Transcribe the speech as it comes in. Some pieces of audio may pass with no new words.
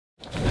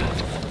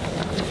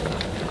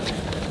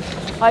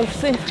I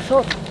think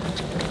so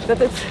that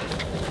it's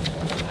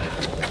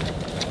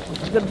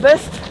the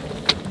best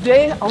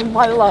day of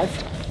my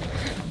life,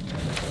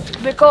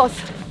 because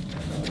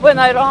when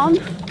I run,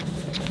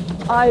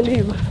 I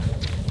live.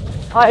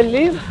 I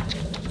live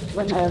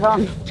when I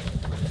run.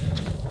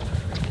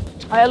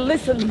 I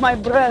listen to my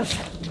breath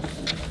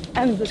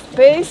and the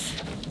space,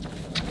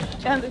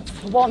 and it's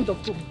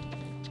wonderful.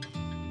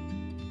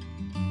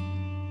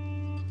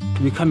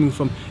 We're coming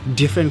from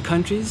different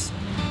countries,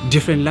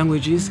 different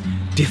languages,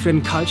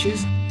 different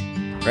cultures.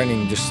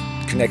 Running just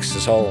connects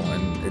us all,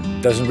 and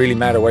it doesn't really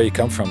matter where you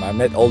come from. I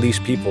met all these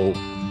people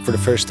for the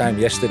first time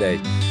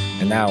yesterday,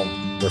 and now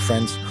we're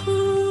friends.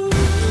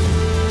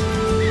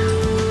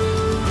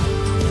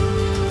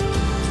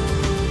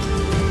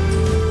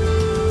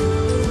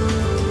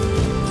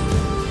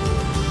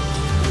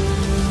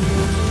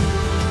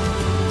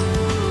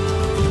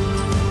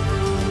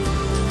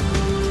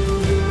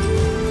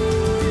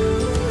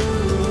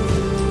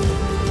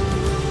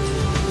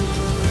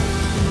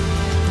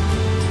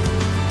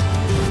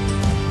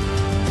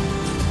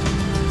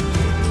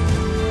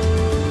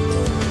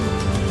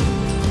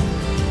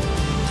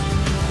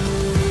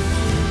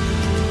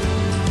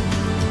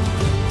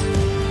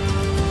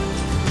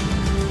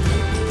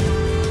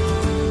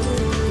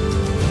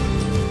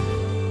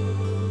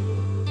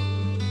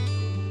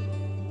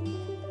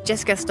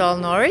 Jessica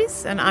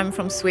Stahl-Norris, and I'm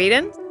from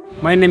Sweden.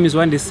 My name is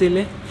Wendy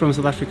Sille from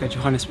South Africa,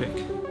 Johannesburg.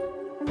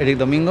 Eric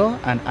Domingo,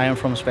 and I am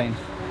from Spain.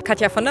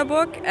 Katja van der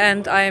Burg,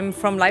 and I'm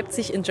from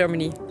Leipzig in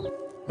Germany.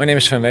 My name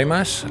is Sven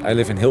Weemaas. I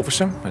live in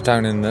Hilversum, a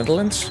town in the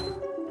Netherlands.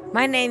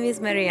 My name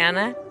is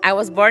Mariana. I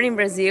was born in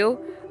Brazil,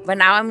 but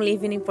now I'm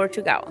living in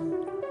Portugal.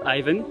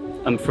 Ivan,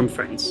 I'm from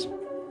France.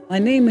 My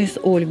name is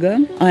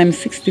Olga. I'm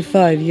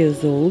 65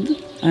 years old.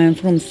 I am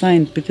from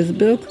St.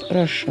 Petersburg,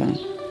 Russia.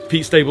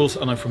 Pete Stables,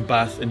 and I'm from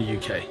Bath in the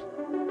UK.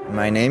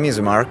 My name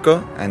is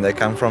Marco, and I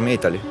come from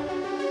Italy.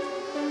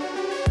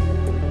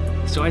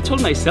 So I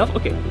told myself,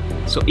 okay,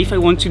 so if I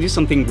want to do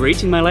something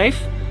great in my life,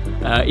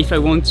 if I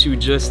want to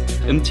just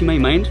empty my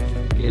mind,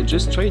 okay,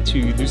 just try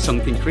to do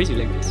something crazy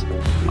like this.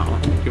 Wow,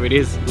 here it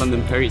is,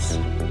 London, Paris.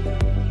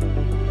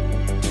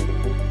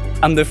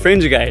 I'm the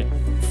French guy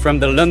from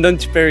the London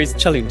to Paris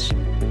challenge.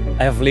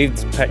 I have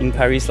lived in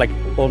Paris like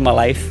all my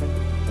life.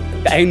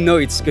 I know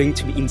it's going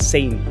to be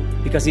insane,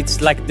 because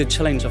it's like the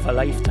challenge of a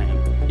lifetime.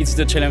 It's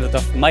the challenge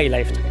of my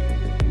lifetime.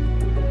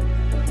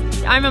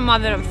 I'm a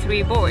mother of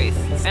 3 boys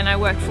and I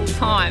work full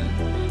time.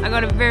 I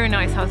got a very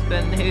nice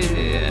husband who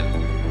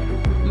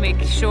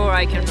makes sure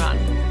I can run.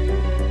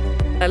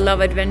 I love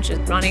adventures.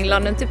 Running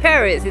London to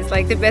Paris is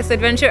like the best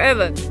adventure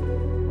ever.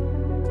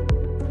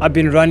 I've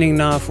been running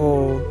now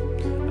for,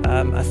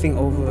 I think,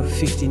 over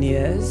 15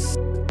 years.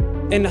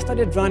 And I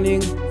started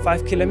running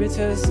 5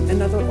 kilometers,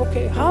 and I thought,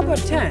 okay, how about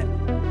 10?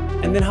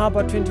 And then how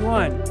about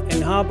 21?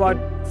 And how about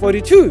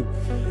 42?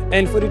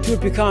 And 42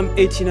 become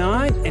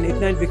 89, and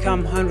 89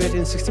 become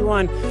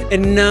 161.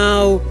 And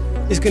now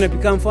it's gonna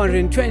become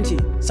 420,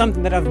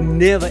 something that I've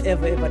never,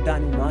 ever, ever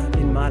done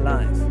in my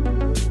life.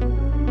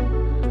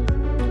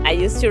 I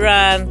used to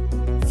run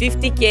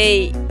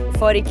 50K,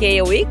 40K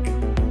a week,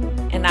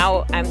 and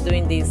now I'm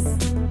doing this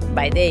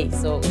by day.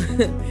 So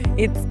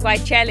it's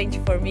quite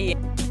challenging for me.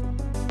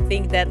 I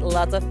think that a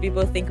lot of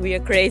people think we are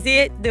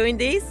crazy doing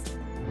this.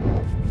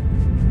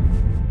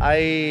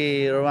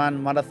 I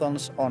run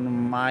marathons on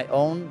my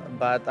own,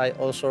 but I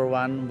also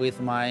run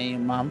with my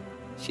mom.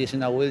 She's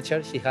in a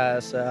wheelchair, she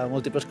has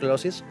multiple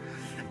sclerosis,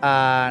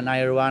 and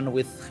I ran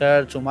with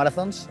her 2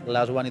 marathons.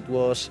 Last one, it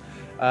was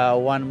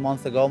 1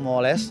 month ago,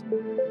 more or less.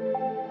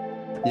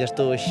 Just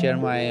to share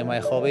my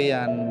hobby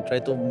and try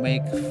to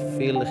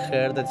feel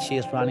her that she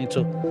is running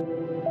too.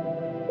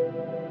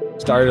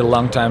 Started a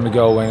long time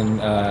ago when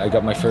I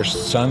got my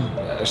first son.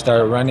 I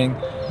started running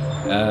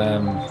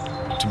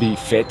to be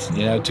fit,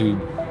 you know, to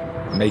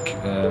make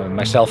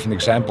myself an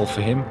example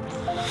for him,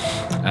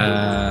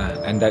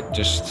 and that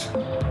just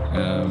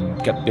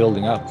kept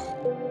building up.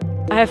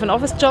 I have an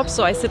office job,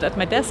 so I sit at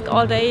my desk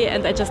all day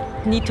and I just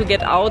need to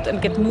get out and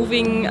get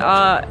moving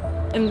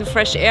in the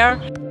fresh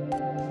air.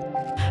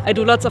 I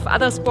do lots of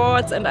other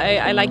sports and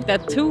I like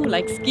that too,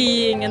 like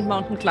skiing and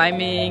mountain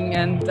climbing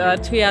and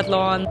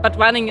triathlon. But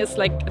running is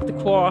like at the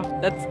core.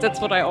 That's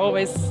what I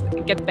always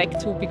get back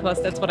to, because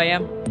that's what I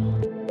am.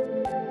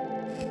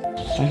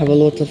 I have a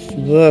lot of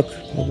work.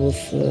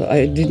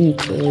 I didn't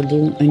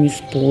do any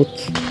sport.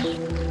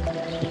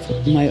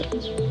 My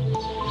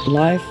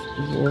life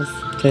was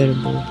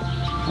terrible,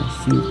 I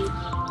think.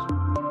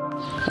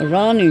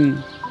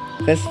 Running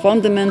has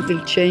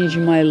fundamentally changed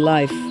my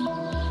life.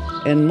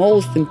 And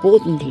most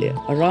importantly,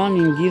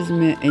 running gives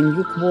me a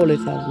new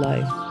quality of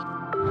life.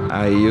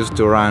 I used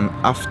to run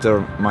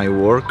after my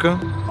work.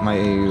 My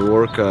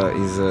work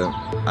is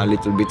a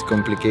little bit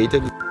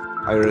complicated.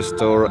 I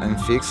restore and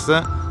fix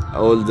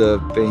all the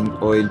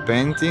oil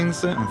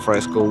paintings and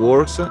fresco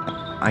works.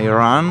 I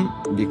run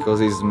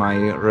because it's my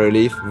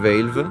relief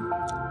valve.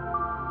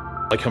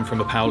 I come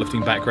from a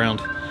powerlifting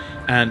background,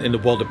 and in the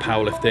world of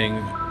powerlifting,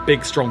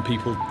 big, strong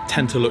people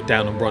tend to look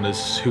down on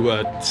runners who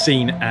are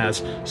seen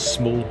as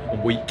small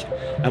and weak.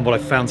 And what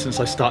I've found since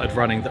I started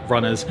running, that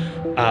runners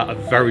are a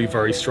very,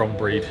 very strong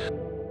breed.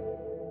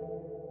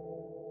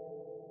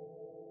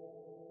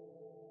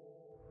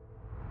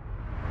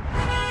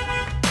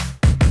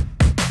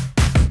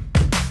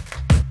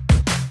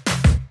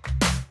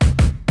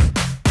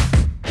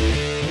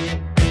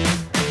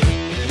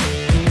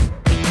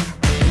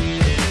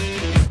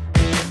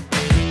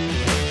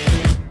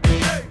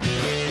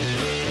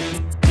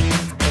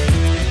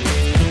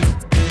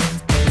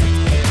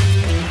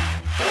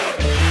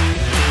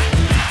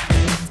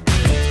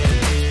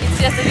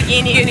 Just the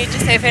beginning, you need to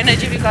save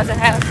energy because I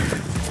have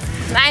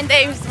 9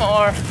 days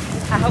more.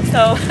 I hope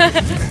so.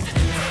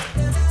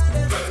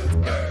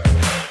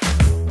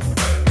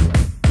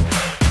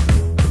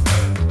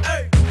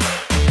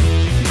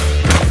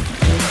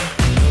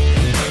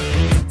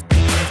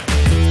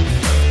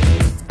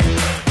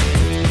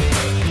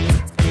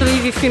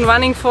 We've been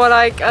running for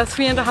like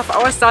 3.5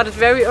 hours, started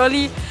very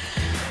early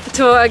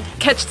to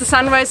catch the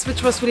sunrise,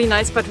 which was really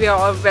nice, but we are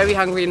all very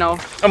hungry now.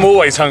 I'm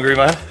always hungry,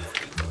 man.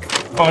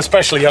 I'm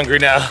especially hungry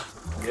now.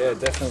 Yeah,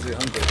 definitely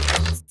hungry.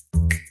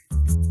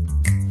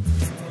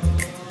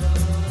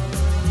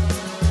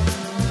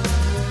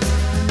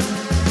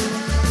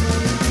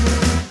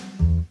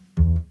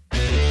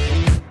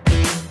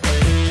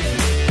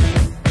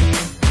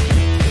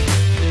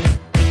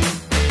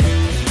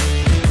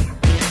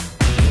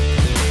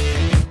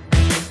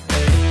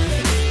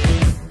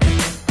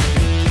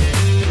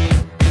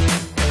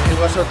 It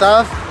was so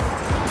tough,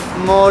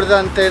 more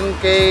than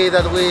 10K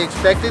that we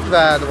expected,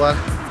 but well,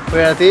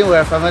 we're a team,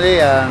 we're a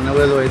family, and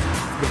we'll do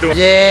it.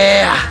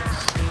 Yeah!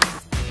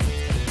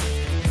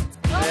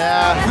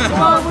 Yeah! Come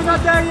on, we're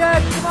not there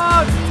yet, come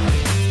on!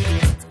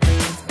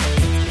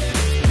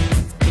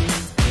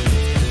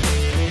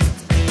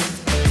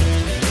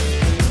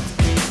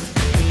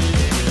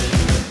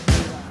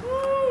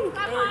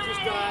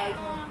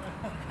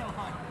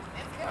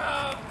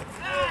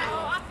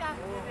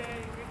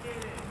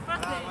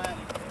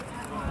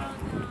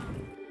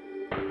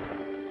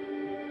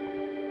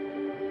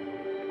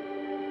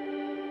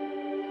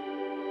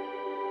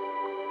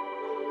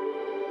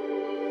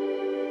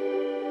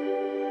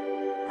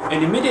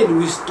 And immediately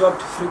we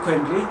stopped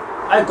frequently,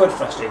 I got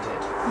frustrated.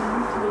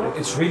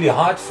 It's really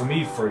hard for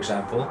me, for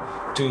example,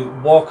 to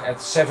walk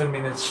at 7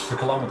 minutes per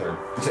kilometer.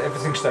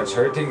 Everything starts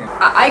hurting.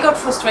 I got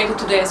frustrated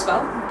today as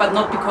well, but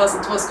not because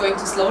it was going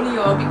too slowly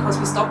or because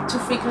we stopped too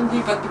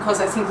frequently, but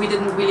because I think we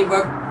didn't really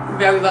work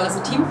very well as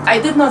a team. I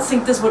did not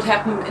think this would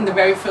happen in the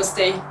very first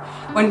day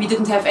when we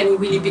didn't have any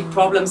really big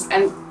problems,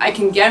 and I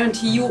can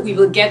guarantee you we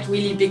will get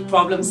really big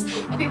problems.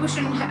 People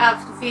shouldn't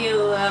have to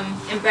feel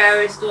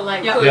embarrassed or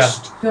like pushed.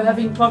 Yeah. If you're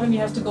having a problem, you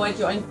have to go at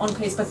your own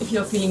pace, but if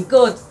you're feeling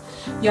good,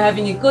 you're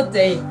having a good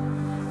day,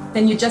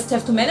 then you just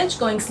have to manage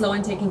going slow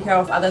and taking care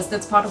of others.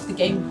 That's part of the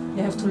game.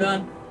 You have to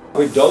learn.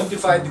 We don't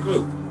divide the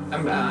group.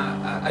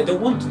 I don't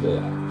want to do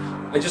that.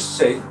 I just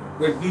say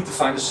we need to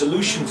find a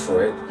solution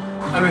for it.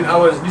 I mean, I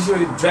was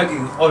literally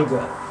dragging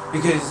Olga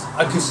because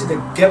I could see the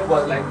gap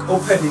was like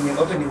opening and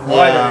opening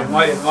wider and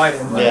wider and wider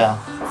and wider. Yeah.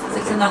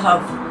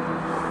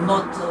 6.5,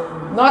 not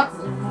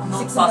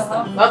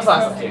faster. Not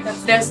faster.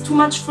 There's too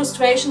much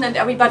frustration and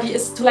everybody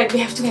is too like, we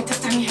have to get this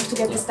done, we have to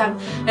get this done.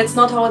 That's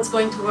not how it's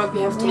going to work.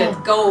 We have to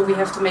let go, we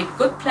have to make a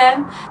good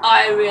plan.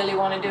 I really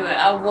want to do it.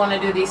 I want to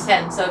do these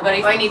 10. So, but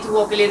if I need to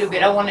walk a little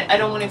bit, I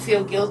don't want to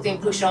feel guilty and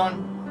push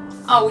on.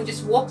 I would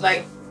just walk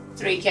like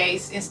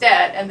 3Ks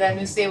instead, and then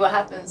we'll see what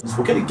happens.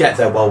 We're going to get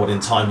there well within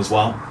time as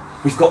well.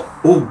 We've got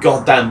all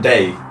goddamn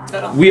day.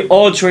 We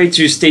all try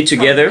to stay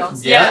together.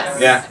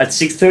 Yeah. At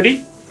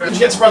 6:30. You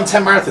get to run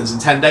 10 marathons in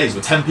 10 days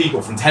with 10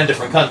 people from 10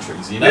 different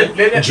countries, you know?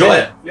 Enjoy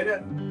it.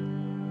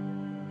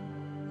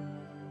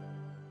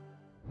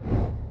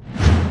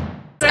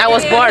 I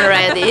was born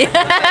already.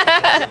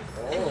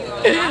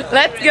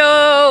 Let's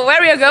go.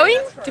 Where are you going?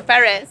 To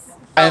Paris.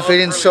 I'm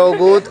feeling so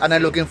good and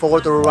I'm looking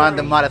forward to run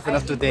the marathon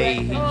of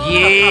today.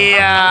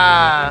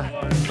 Yeah!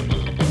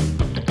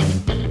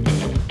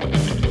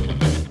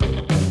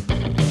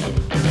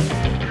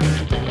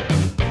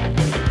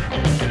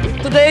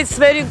 Today is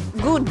very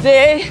good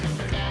day,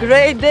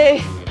 great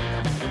day.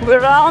 We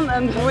run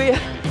and we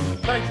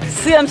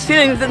see and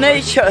feeling the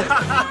nature.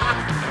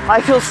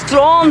 I feel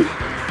strong.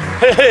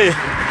 Hey!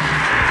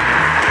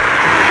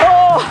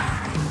 Oh!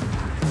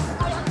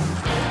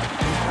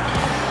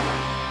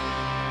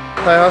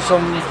 I have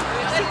some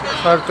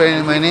heart pain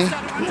in my knee,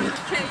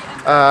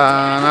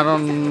 and I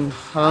don't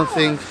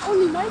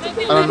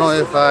know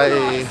if I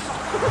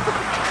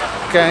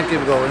can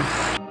keep going.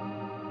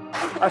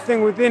 I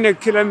think within a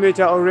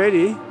kilometer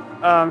already,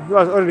 he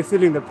was already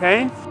feeling the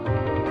pain.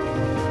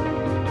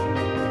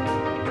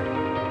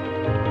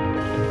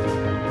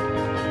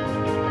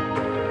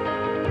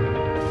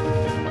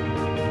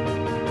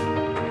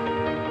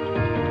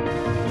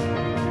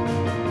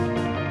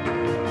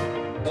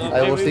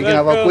 I was thinking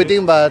about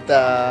quitting, but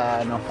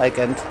no, I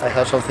can't. I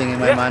have something in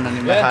my mind and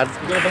in my heart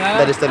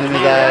that is telling me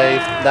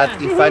that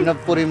if I'm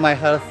not putting my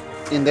health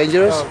in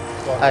danger,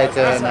 I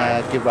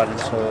can keep running.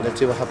 So let's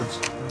see what happens.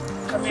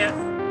 Come here.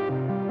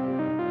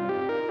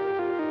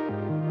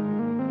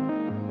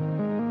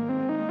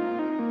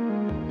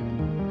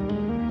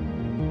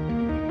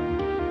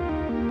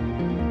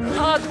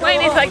 Oh,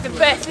 Dwayne is like the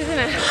best, isn't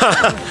it?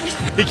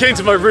 He came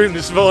to my room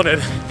this morning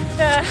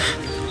Yeah.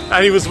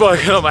 and he was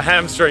working on my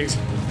hamstrings.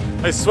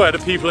 I swear the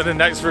people in the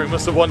next room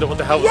must have wondered what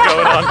the hell was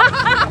going on.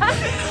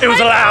 It was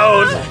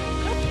loud.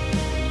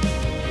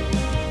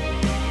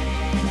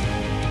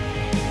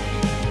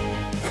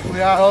 We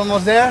are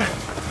almost there.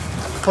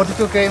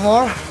 42k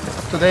more.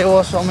 Today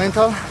was so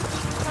mental,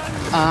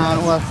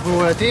 and we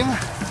were a team,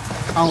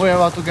 and we're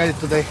about to get it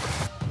today.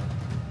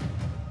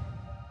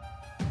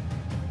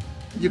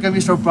 You can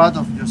be so proud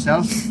of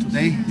yourself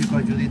today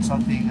because you did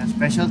something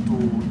special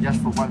to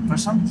just for one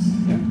person,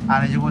 and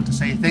I just want to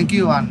say thank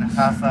you and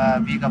have a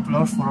big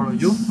applause for all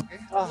of you. Okay?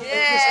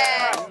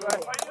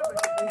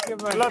 Thank you,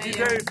 man. Love you,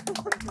 Dave.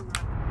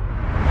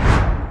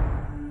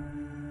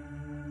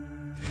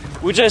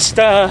 We just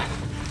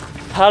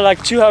had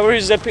like 2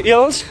 hours up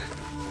hills.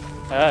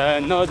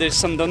 Now there's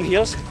some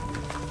downhills.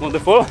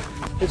 Wonderful.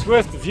 It's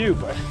worth the view,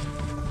 but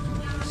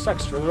it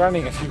sucks for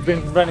running if you've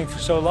been running for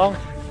so long.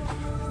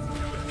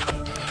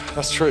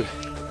 That's true.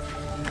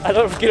 A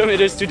lot of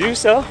kilometers to do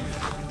so,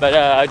 but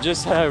I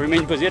just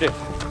remain positive.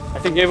 I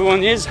think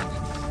everyone is.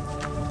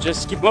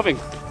 Just keep moving.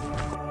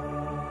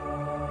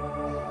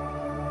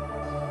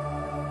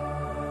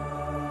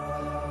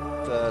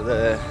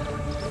 The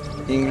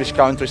English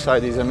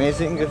countryside is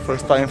amazing.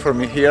 First time for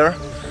me here,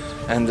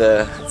 and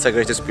it's a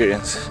great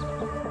experience.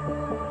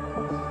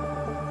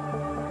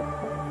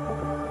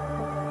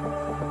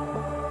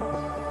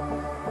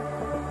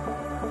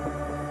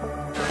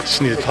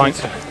 Just need a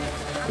pint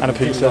and a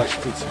pizza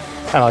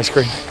and ice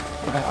cream.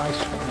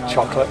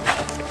 Chocolate.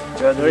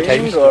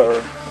 Cakes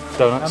or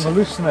donuts. I'm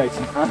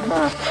hallucinating.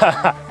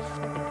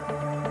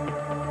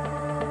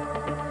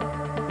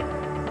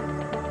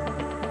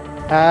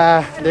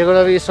 There are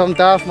gonna be some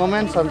tough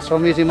moments and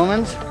some easy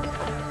moments,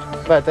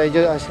 but I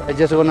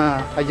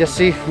just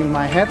see in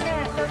my head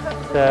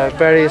the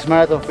Paris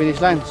Marathon finish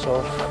line,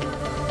 so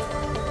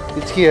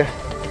it's here.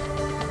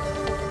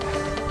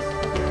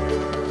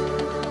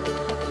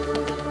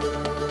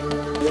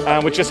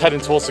 And we're just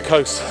heading towards the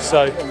coast,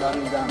 so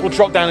we'll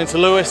drop down into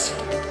Lewis,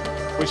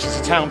 which is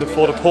a town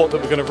before the port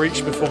that we're going to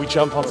reach before we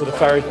jump onto the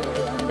ferry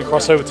and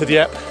cross over to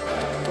Dieppe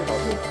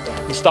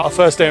and start our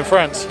first day in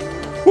France.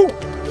 Woo!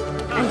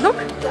 And look,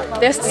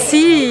 there's the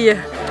sea.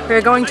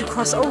 We're going to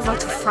cross over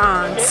to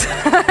France.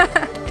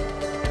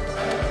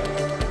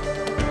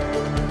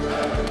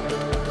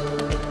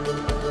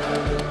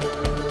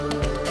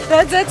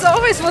 That's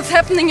always what's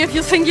happening if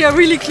you think you're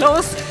really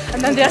close,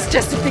 and then there's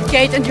just a big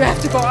gate and you have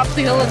to go up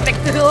the hill and back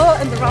the hill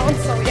and around,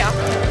 so yeah.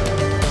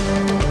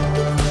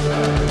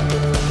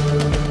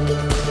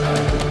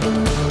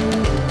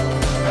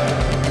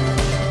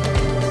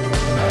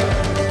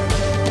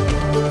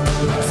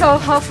 So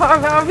how far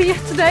are we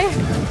today?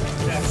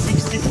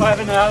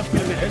 65.5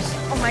 kilometers.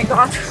 Oh my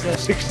god.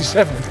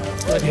 67.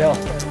 Bloody hell.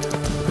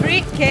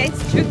 3K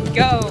to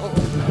go.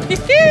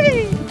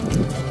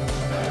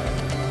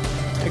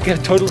 I get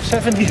a total of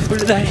 70 for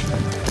the day.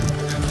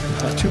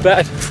 Not too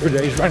bad for a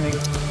day's running.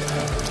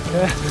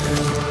 Yeah.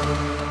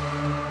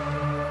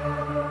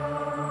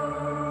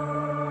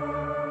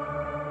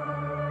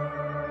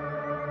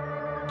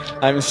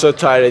 I'm so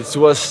tired. It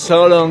was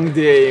so long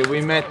day.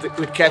 We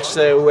catch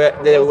the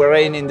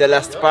rain in the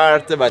last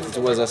part, but it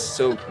was a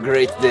so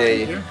great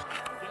day.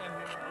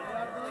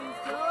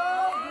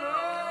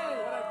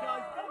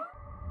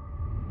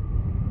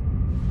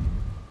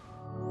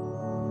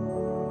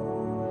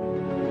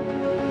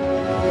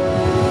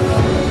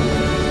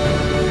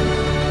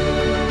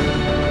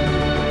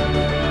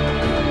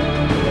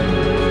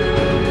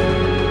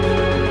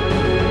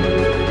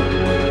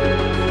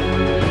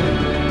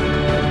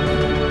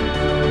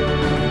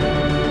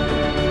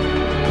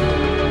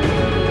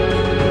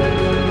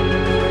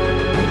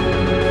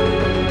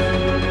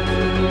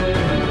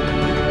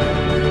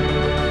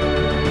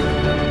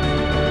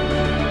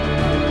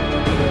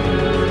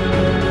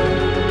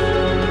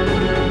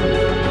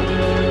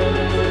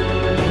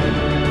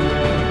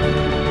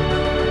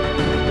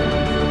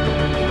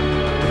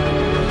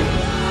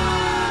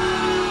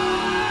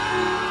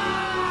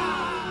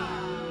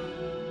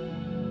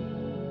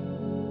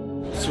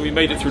 So we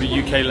made it through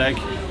the UK leg,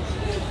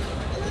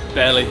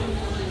 barely,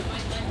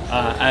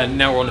 and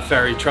now we're on the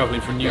ferry travelling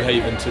from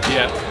Newhaven to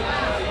Dieppe,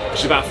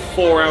 which is about a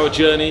 4-hour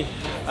journey,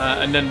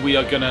 and then we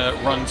are going to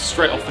run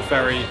straight off the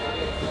ferry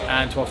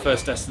and to our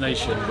first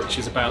destination, which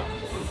is about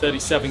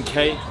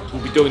 37k.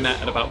 We'll be doing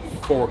that at about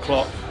 4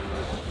 o'clock,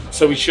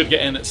 so we should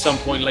get in at some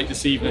point late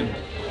this evening,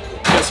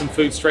 get some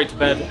food straight to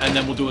bed, and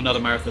then we'll do another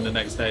marathon the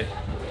next day.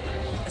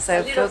 It's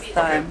our first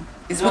time.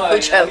 It's my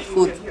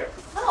childhood.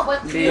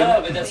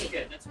 Yeah, but that's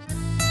okay.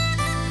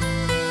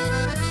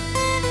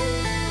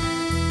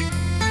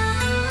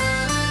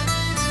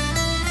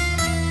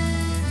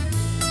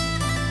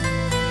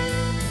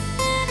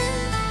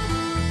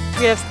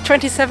 We have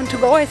 27 to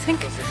go, I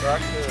think.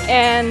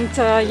 And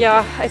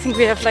yeah, I think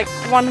we have like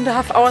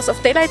 1.5 hours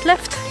of daylight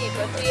left.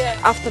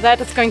 After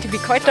that it's going to be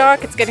quite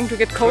dark, it's getting to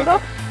get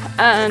colder.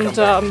 And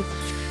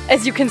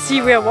as you can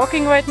see, we are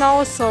walking right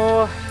now,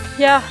 so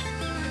yeah,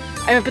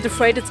 I'm a bit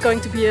afraid it's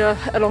going to be a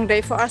long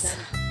day for us.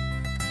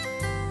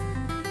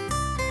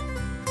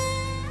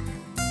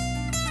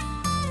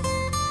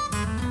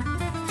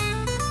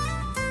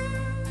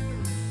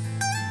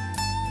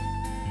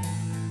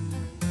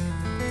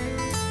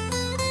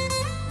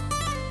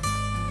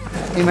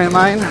 In my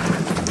mind,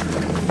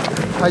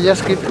 I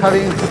just keep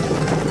having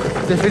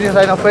the finish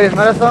line of Paris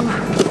Marathon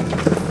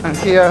and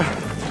hear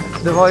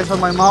the voice of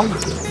my mom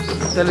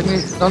telling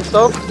me don't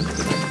stop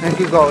and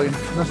keep going,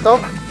 don't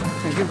stop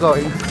and keep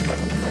going.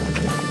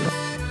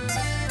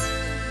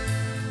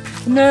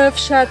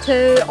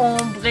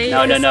 Neufchâtel-en-Bray.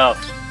 No.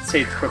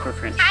 Say it proper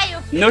French.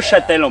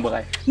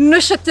 Neufchâtel-en-Bray.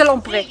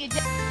 Neufchâtel-en-Bray.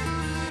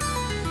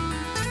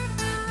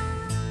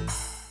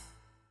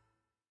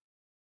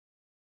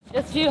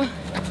 Just feel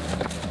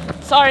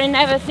sorry and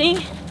everything.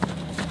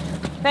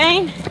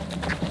 Pain.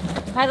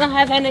 I don't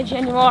have energy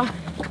anymore.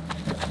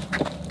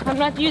 I'm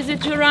not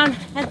used to run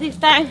at this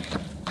time.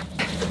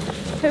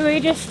 So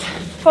we're just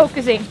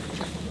focusing.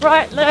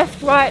 Right,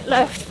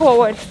 left,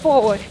 forward,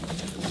 forward.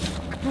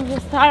 I'm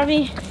just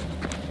starving,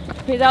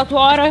 without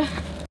water.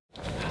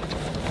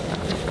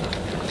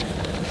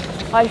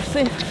 I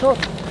think so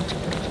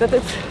that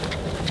it's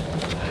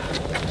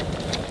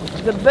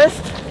the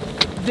best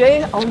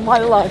day of my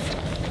life,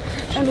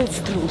 and it's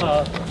true.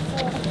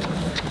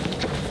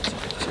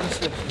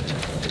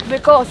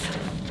 Because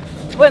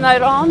when I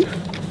run,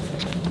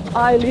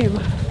 I live.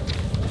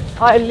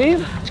 I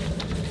live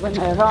when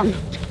I run.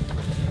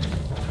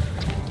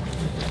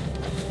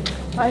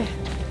 I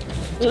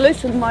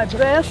listen my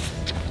breath.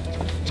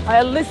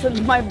 I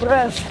listen my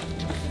breath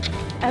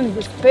and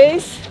the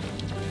space,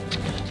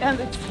 and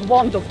it's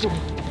wonderful.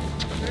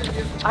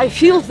 I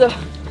feel the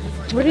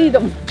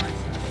freedom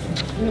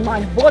in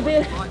my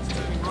body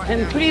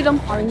and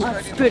freedom in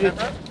my spirit.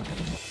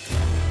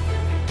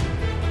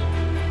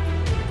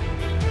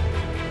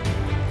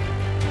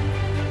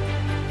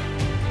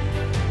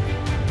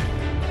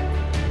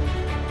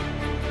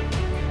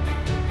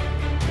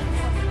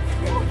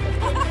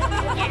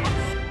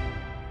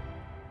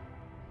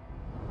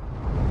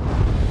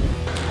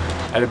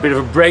 Had a bit of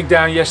a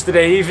breakdown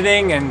yesterday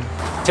evening and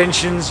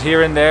tensions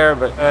here and there,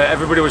 but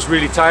everybody was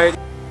really tired.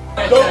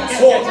 Don't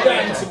talk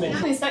down to me.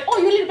 It's like, oh,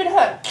 you're a little bit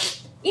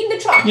hurt. In the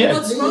truck. Yeah.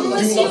 What's wrong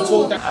with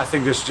you? I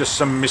think there's just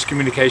some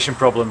miscommunication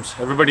problems.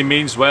 Everybody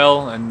means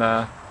well, and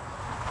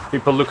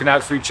people looking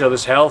out for each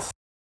other's health.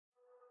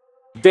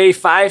 Day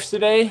 5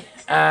 today.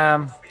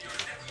 I'm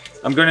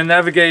going to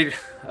navigate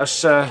us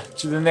to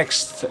the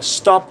next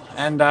stop,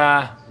 and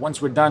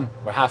once we're done,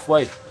 we're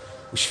halfway,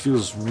 which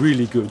feels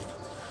really good.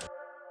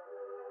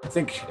 I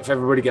think if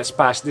everybody gets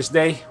past this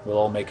day, we'll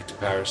all make it to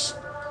Paris.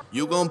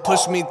 You gon'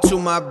 push me to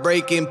my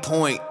breaking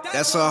point,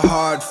 that's a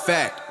hard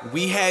fact.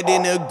 We had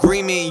an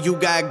agreement, you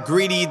got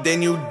greedy,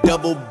 then you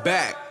double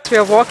back. We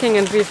are walking,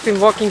 and we've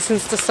been walking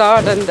since the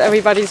start, and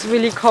everybody's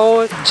really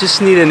cold.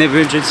 Just need an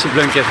emergency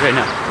blanket right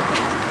now.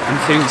 I'm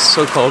feeling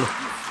so cold.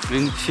 I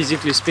mean,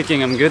 physically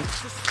speaking, I'm good.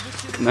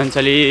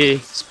 Mentally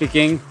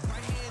speaking,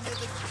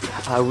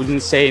 I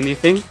wouldn't say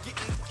anything.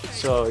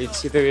 So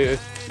it's either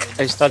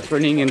I start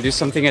running and do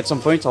something at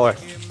some point, or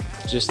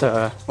just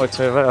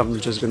whatever, I'm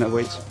just gonna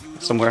wait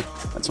somewhere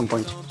at some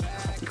point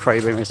and cry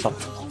by myself.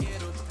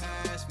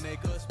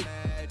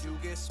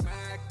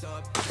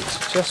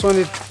 Just want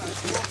to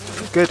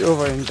get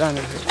over and done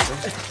with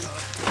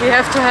it. We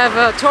have to have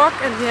a talk,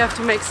 and we have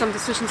to make some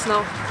decisions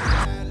now.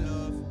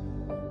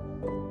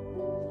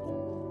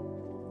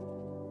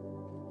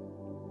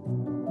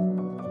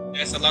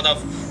 There's a lot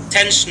of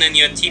tension in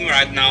your team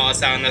right now,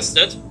 as I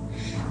understood.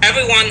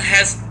 Everyone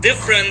has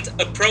different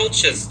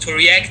approaches to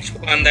react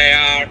when they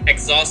are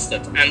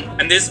exhausted,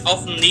 and this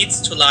often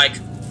leads to like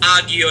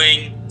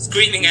arguing,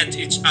 screaming at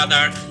each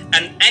other,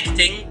 and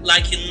acting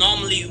like you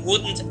normally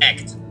wouldn't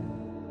act.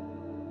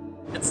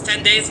 It's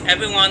 10 days,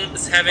 everyone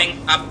is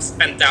having ups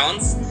and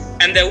downs,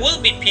 and there will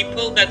be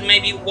people that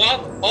maybe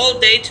walk all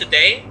day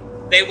today,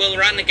 they will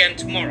run again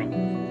tomorrow.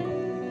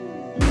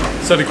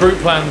 So the group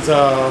plans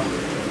are,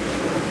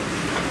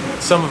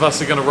 some of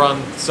us are going to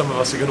run, some of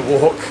us are going to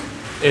walk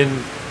in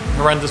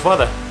horrendous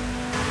weather.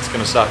 It's going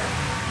to suck.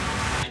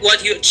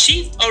 What you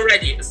achieved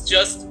already is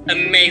just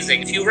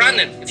amazing. If you run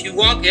it, if you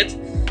walk it,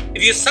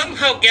 if you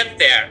somehow get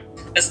there,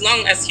 as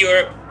long as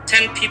you're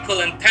 10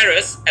 people in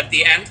Paris at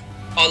the end,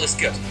 all is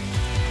good.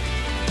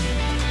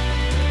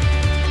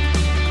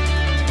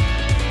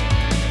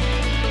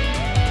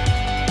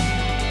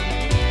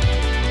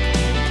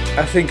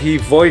 I think he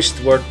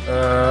voiced what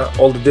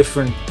all the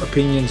different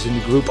opinions in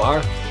the group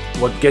are.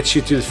 What gets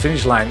you to the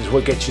finish line is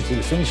what gets you to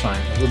the finish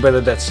line.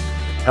 Whether that's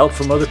help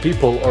from other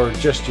people or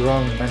just your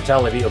own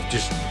mentality of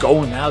just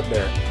going out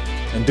there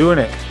and doing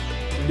it.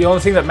 The only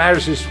thing that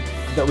matters is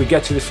that we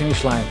get to the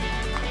finish line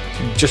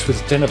just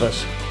with the 10 of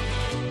us.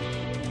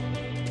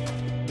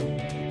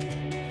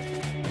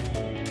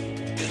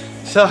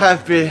 So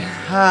happy.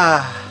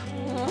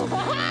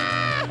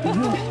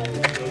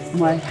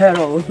 My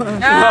hero.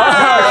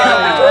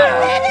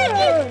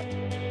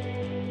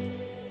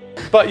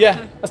 But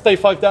yeah, that's day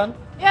 5 done.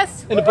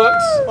 Yes. In the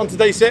books, on to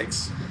day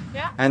 6.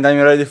 Yeah. And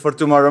I'm ready for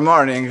tomorrow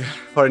morning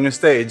for a new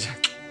stage.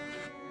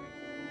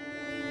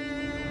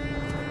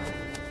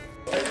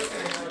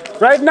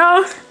 Right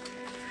now,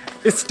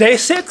 it's day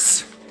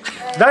 6.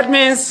 That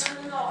means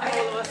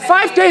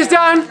 5 days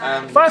done,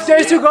 5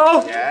 days to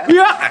go. We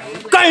are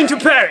going to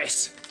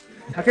Paris.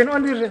 I can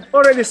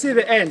already see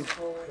the end.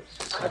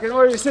 I can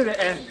already see the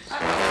end.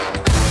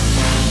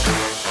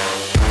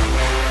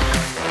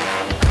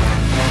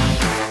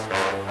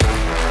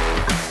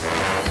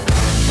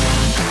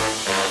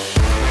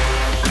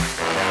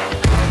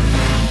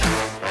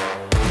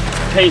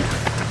 Pain.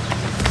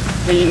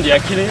 Pain in the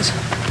Achilles.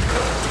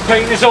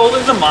 Pain is all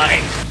in the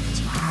mind.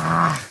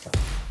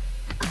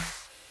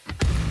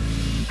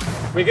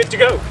 We're good to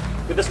go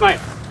with the smile.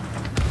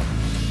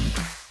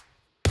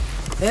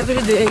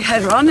 Every day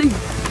I'm running,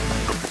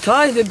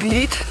 tired a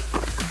bit,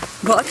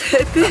 but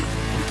happy.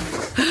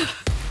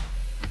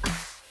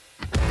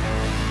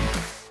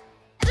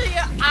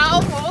 You're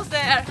almost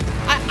there.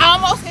 I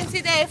almost can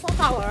see the Eiffel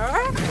Tower.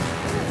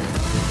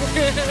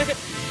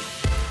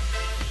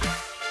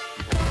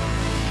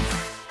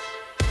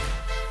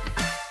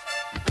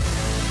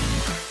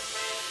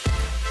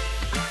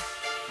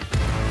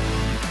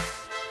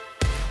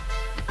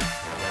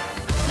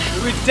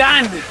 We're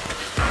done.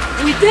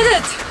 We did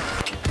it!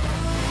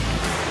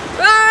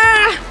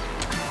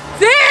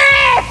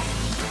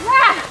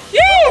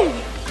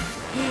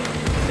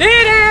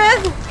 It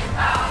is!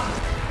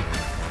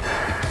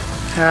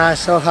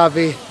 So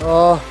happy.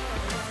 Oh,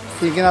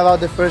 thinking about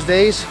the first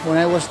days when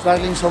I was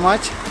struggling so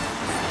much,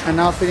 and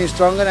now feeling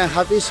stronger and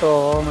happy. So,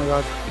 oh my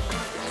God,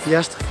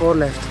 just 4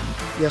 left.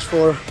 Just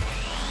 4.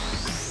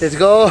 Let's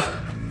go.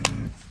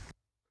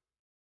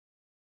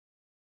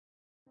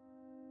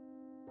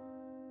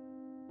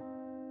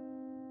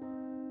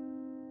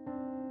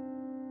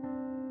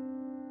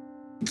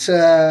 It's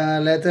a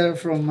letter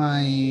from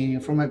my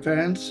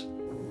parents.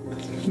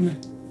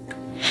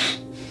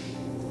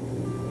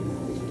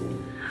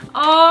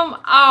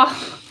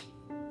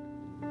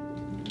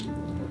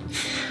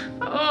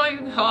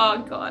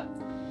 Oh God.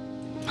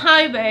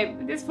 Hi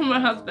babe, this is from my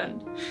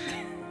husband.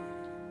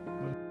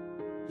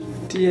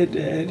 Dear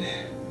Dad.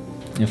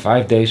 In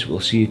 5 days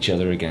we'll see each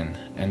other again,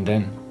 and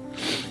then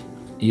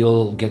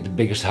you'll get the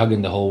biggest hug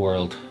in the whole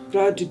world.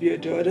 Proud to be your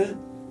daughter.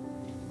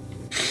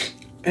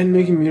 And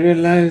making me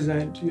realize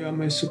that you are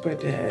my super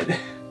dad.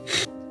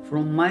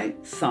 From my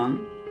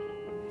son.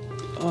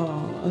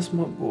 Oh, that's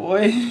my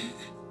boy.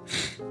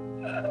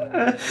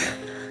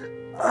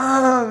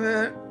 Oh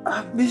man,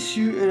 I miss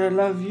you and I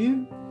love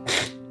you.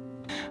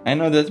 I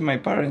know that my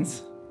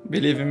parents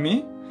believe in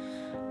me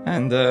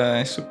and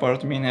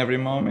support me in every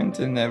moment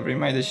and every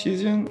my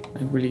decision.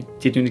 I really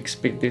didn't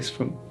expect this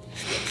from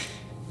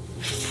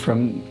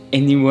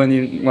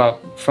anyone, well,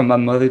 from my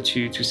mother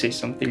to say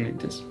something like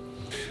this.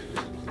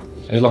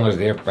 As long as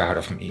they're proud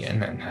of me,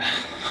 and then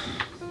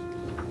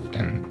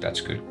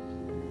that's good.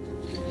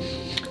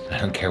 I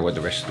don't care what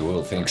the rest of the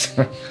world thinks.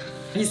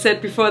 He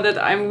said before that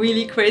I'm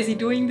really crazy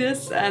doing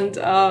this, and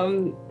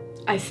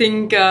I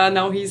think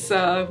now he's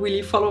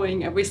really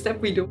following every step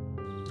we do.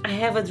 I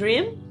have a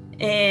dream,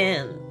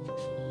 and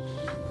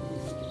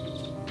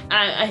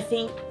I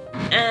think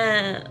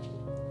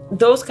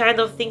those kind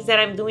of things that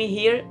I'm doing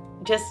here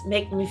just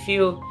make me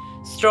feel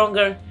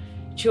stronger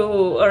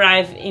to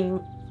arrive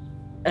in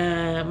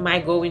my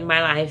goal in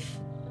my life.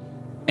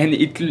 And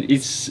it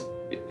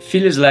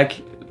feels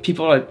like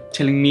people are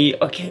telling me,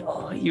 okay,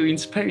 oh, you're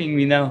inspiring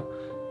me now.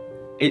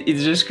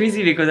 It's just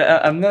crazy because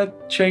I'm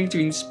not trying to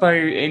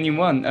inspire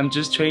anyone. I'm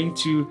just trying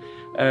to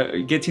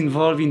get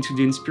involved into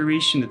the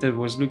inspiration that I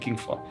was looking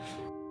for.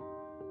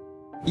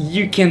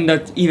 You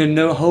cannot even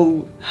know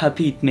how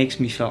happy it makes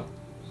me feel.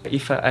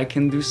 If I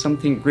can do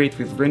something great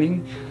with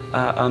running,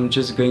 I'm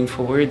just going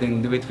forward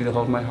and do it with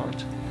all my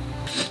heart.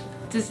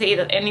 To say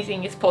that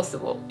anything is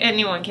possible.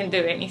 Anyone can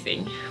do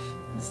anything.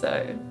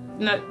 So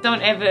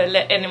don't ever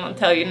let anyone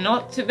tell you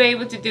not to be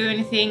able to do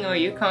anything or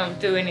you can't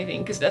do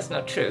anything, because that's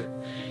not true.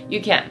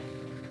 You can.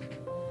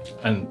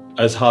 And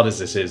as hard as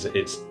this is,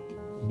 it's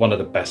one of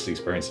the best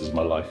experiences of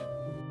my life.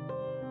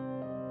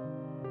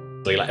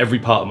 Like every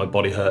part of my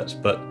body hurts,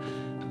 but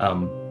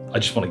I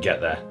just want to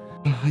get there.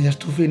 Just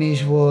to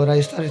finish what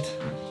I started.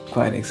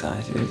 Quite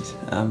excited.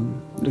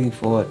 I'm looking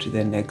forward to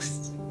the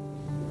next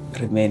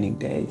remaining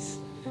days.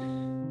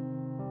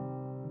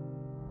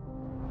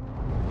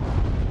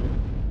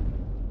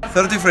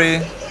 33,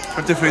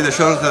 the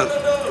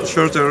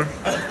shorter.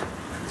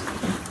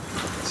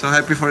 So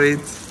happy for it.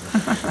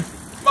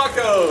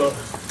 Marco!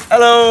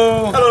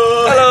 Hello!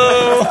 Hello!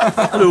 Hello!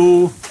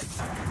 Hello!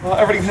 Well,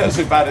 everything hurts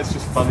so bad, it's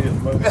just funny at the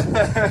moment.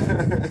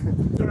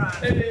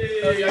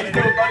 Hey, how you doing,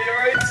 buddy?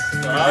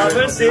 Alright?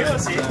 We'll see.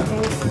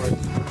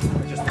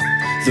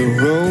 The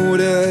road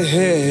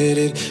ahead,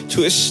 it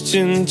twists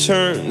and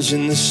turns,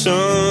 and the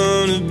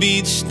sun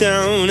beats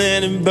down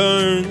and it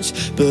burns.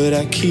 But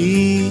I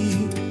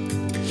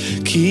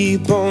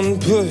keep on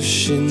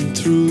pushing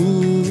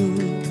through.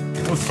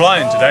 We're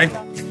flying today.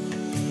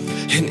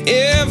 And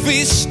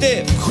every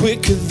step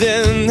quicker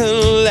than the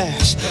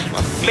last.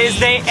 Best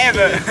day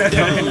ever.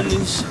 Down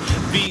this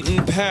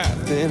beaten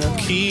path, and I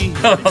keep.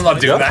 I'm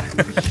not doing that.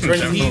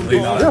 Definitely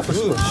not.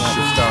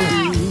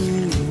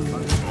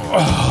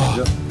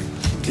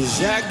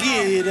 Cause I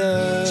get up.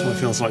 That's what it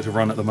feels like to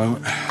run at the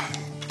moment.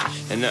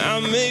 And I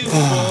may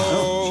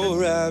fall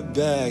right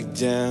back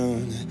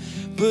down,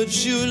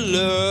 but your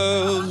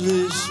love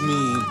lifts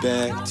me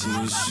back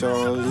to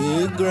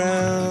solid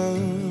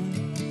ground.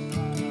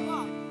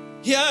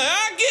 Yeah,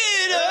 I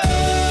get up,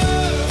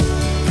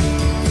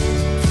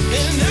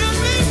 and I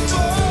may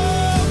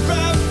fall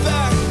right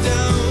back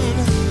down,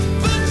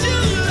 but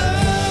your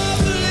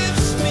love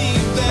lifts me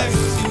back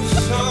to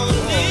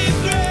solid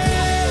ground.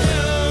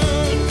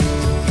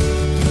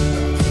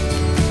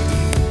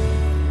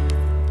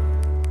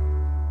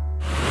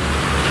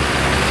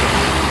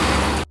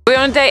 We're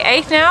on day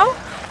 8 now,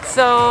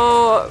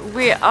 so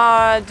we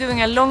are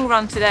doing a long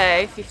run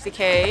today,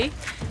 50k.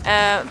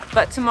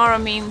 But tomorrow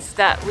means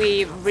that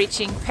we're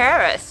reaching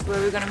Paris, where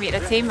we're going to meet a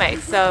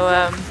teammate. So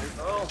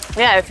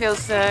yeah, it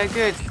feels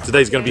good.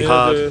 Today's going to be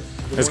hard.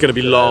 It's going to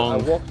be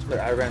long.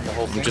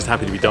 I'm just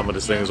happy to be done with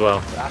this thing as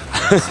well.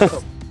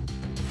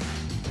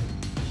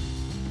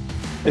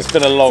 It's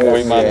been a long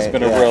week, man. It's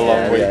been a real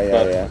long week,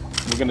 but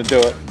we're going to do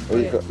it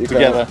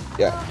together.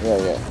 Yeah.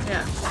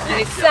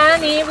 And it's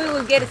sunny. We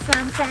will get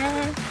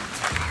suntan.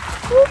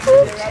 Let's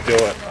do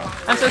it.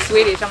 I'm so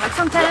Swedish. I'm like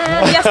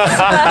suntan. Yes, that's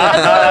what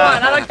I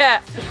want. I don't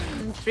care.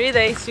 3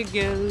 days to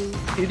go.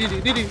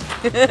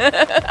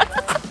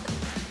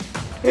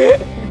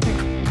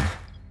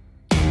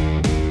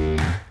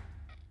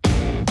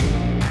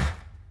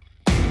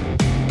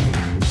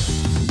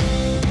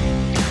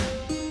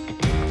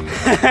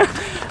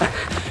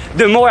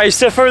 The more I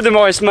suffer, the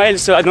more I smile,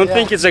 so I don't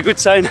think it's a good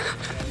sign.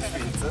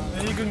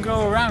 And you can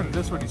go around,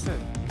 that's what he said.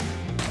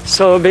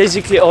 So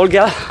basically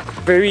Olga,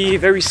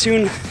 very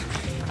soon,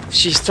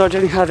 she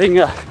started having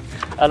a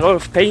lot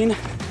of pain.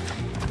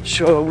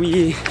 So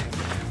we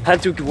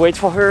had to wait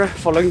for her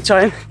for a long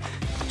time,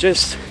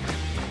 just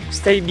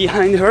stay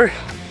behind her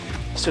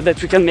so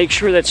that we can make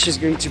sure that she's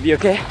going to be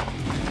okay.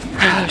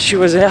 She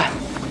was there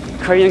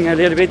crying a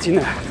little bit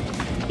in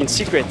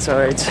secret,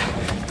 so it's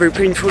very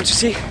painful to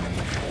see.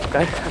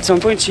 But at some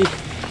point she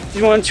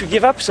didn't want to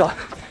give up, so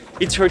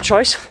it's her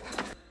choice.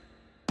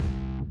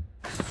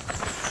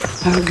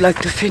 I would like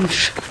to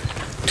finish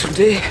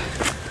today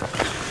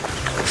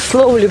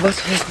slowly, but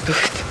let's do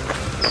it.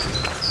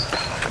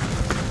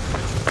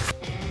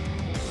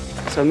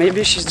 So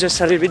maybe she's just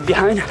a little bit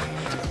behind,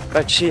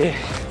 but she's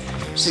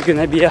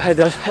gonna be ahead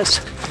of us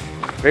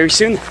very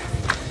soon,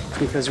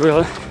 because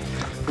we'll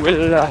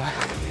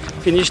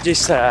finish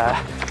this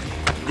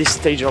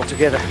stage all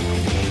together.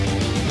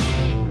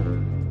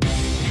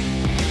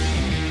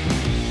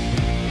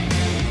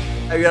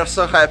 We are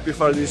so happy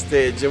for this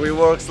stage. We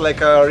worked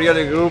like a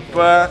really group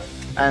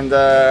and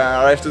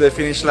arrived to the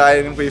finish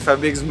line with a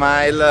big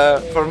smile.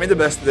 For me, the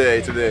best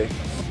day today.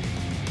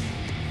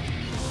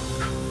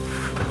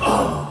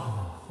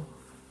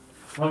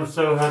 I'm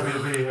so happy to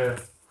be here.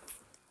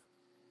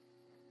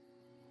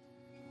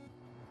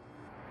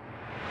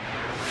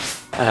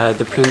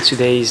 The plan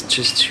today is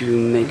just to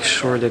make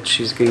sure that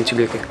she's going to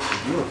be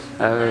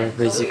okay.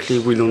 Basically,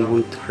 we don't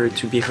want her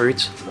to be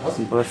hurt,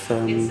 both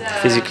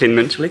physically and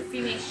mentally.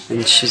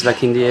 And she's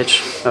like in the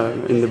edge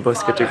in the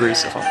both categories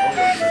so far.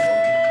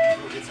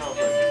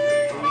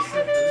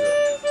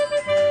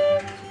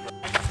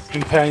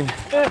 In pain.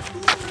 Yeah,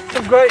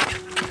 I'm great.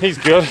 He's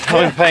good.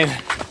 I'm in pain.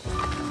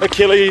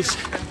 Achilles,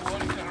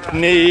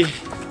 knee,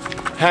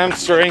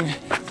 hamstring,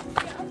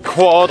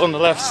 quad on the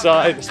left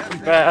side. It's been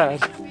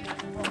bad.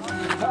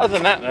 Other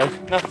than that, though,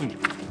 nothing.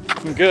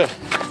 I'm good.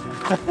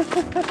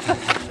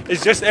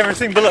 It's just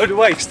everything below the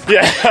waist.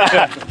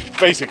 Yeah,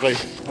 basically.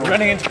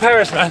 Running into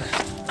Paris, man.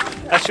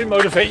 That should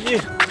motivate you.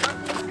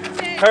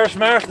 Paris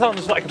Marathon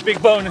is like a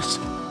big bonus.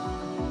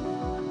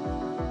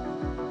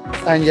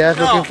 And yes,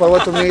 looking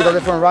forward to meet all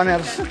the front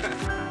runners.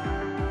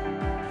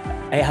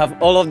 I have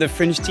all of the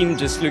French team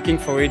just looking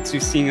forward to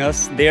seeing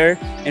us there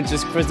and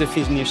just cross the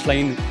finish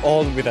line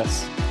all with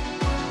us.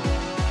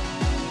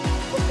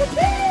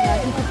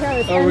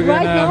 Oh, we're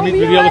going to meet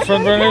with the other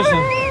front runners, and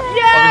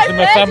obviously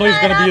my family's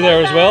going to be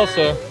there as well,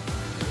 so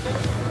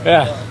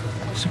yeah,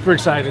 super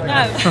excited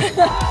now.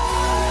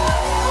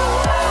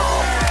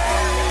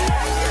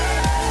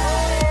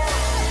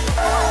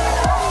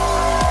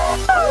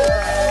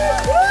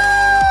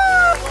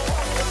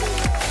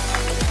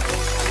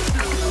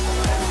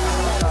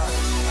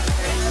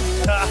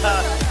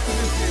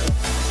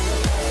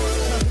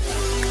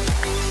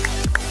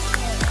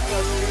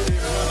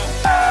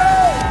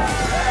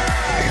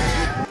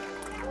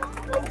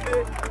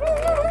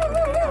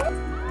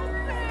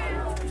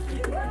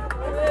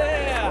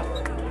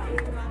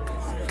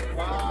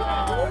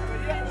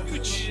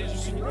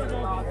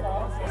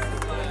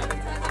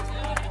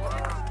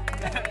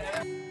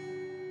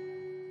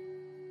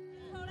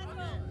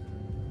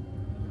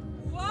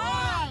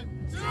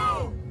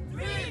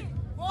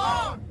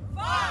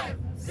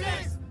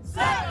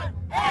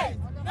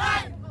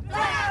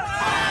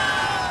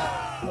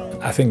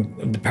 I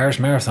think the Paris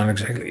Marathon,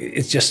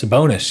 it's just a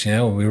bonus, you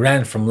know. We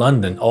ran from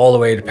London all the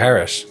way to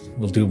Paris.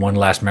 We'll do one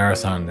last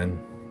marathon and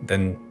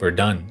then we're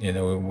done, you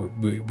know,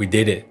 we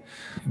did it.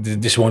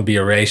 This won't be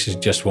a race, it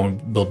just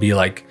will be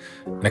like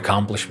an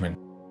accomplishment.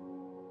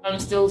 I'm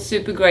still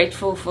super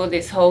grateful for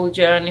this whole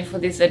journey, for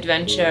this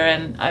adventure,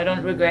 and I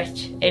don't regret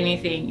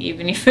anything,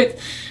 even if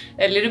it's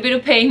a little bit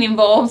of pain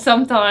involved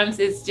sometimes.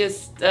 It's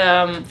just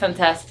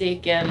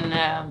fantastic, and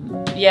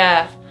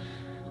yeah,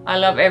 I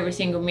love every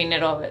single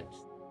minute of it.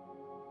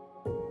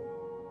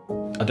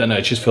 I don't know,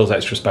 it just feels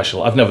extra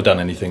special. I've never done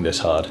anything this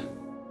hard,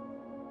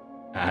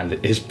 and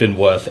it's been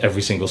worth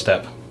every single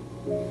step,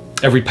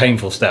 every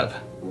painful step.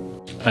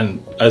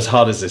 And as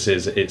hard as this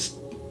is, it's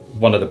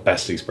one of the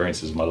best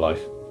experiences of my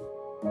life.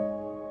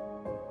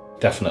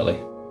 Definitely.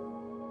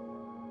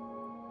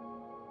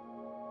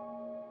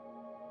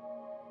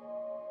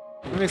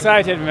 I'm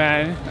excited,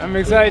 man. I'm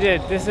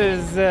excited. This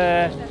is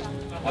the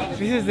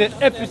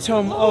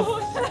epitome of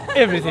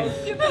everything.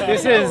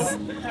 This is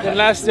the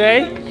last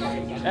day,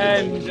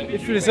 and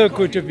it feels so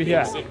good to be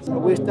here.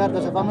 We start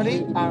as a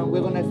family, and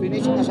we're gonna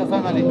finish as a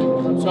family.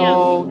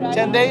 So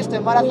 10 days,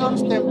 10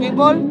 marathons, 10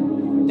 people,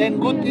 10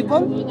 good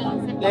people.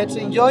 Let's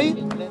enjoy.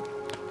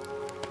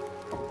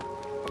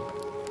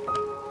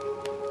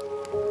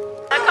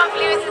 I can't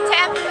believe it's the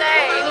 10th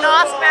day,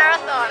 last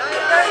marathon.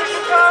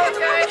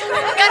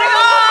 Gotta go!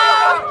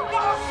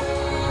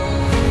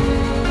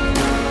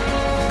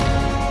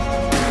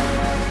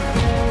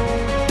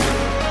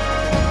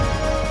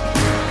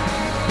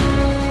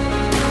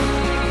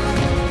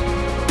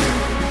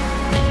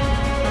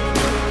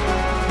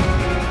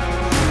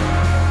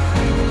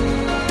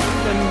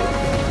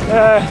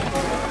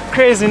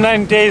 Crazy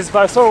 9 days,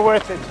 but so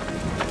worth it.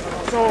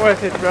 So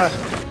worth it, bro.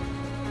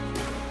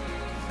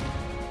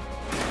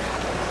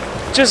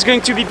 Just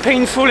going to be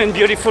painful and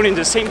beautiful in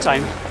the same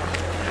time.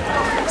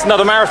 It's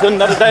another marathon,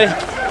 another day.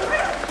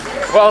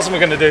 What else am I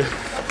gonna do?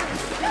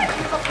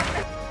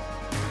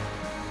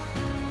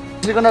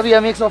 It's gonna be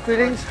a mix of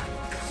feelings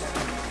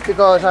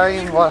because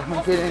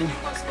I'm feeling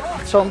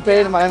some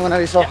pain, but I'm gonna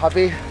be so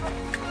happy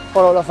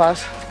for all of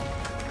us.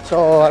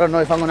 So I don't know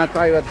if I'm gonna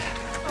cry, but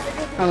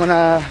I'm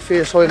gonna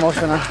feel so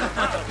emotional.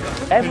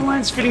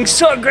 Everyone's feeling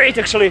so great,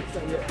 actually.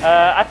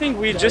 I think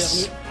we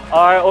just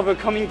are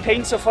overcoming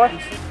pain so far.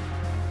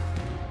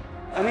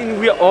 I mean,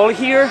 we're all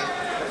here,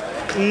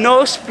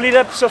 no split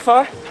up so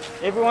far.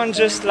 Everyone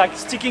just like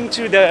sticking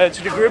to the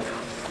group.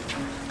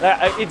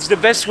 It's the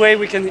best way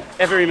we can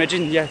ever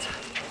imagine yet.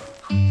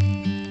 10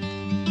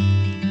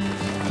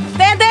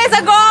 days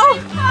ago,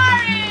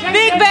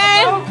 Big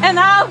Ben, and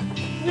now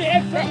the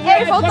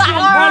Eiffel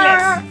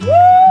Tower.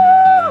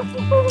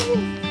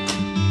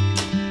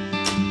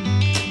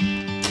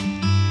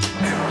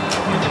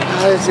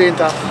 It's been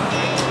tough.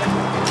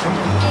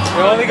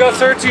 We only got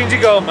 13 to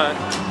go, man.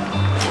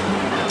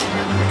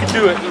 You can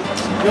do it.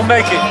 You'll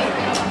make it.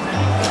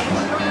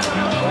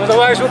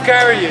 Otherwise, we'll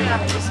carry you.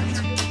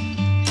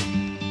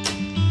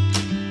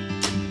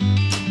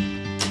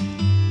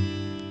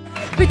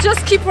 We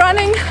just keep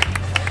running,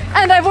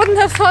 and I wouldn't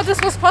have thought this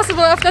was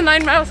possible after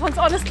 9 marathons,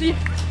 honestly.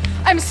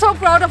 I'm so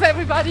proud of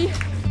everybody.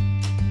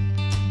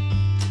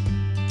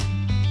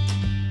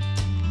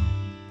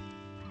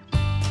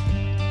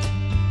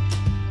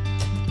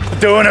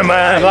 Doing it,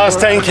 man. Last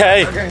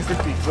 10K.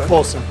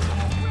 Awesome.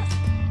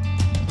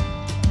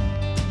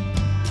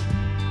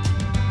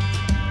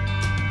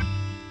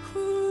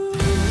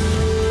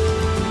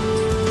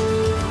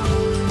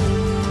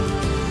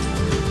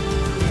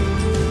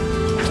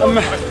 I'm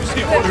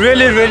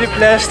really, really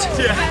blessed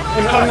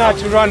and honored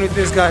to run with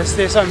these guys.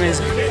 They're so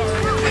amazing.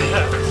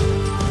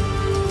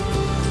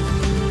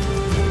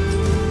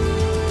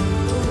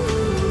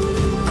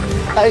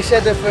 I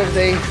said the first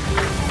day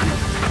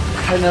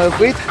I never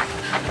quit,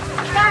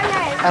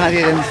 and I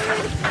didn't.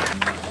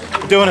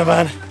 Doing it,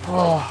 man.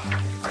 Oh.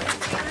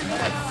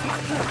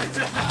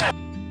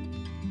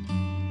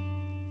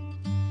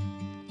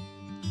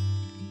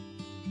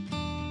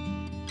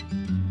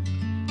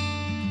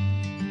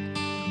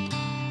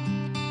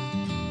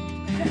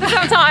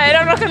 I'm tired,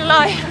 I'm not gonna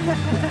lie.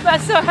 But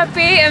I'm so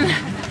happy, and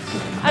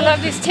I love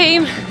this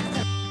team.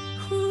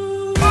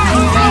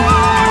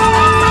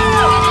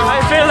 I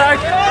feel like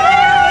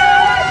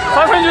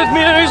 500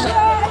 meters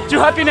to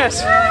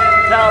happiness.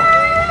 Now,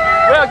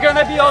 we're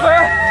gonna be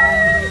over.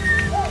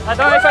 I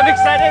don't know if I'm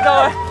excited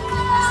or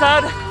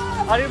sad.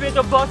 A little bit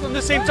of both at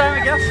the same time,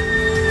 I guess.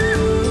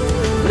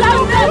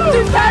 London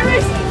to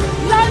Paris!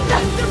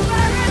 London to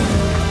Paris!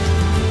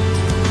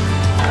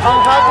 I'm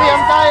happy,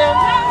 I'm tired.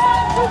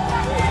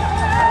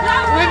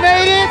 We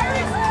made it!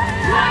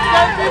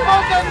 10 people,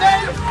 10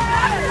 days!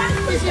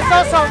 This is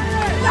awesome!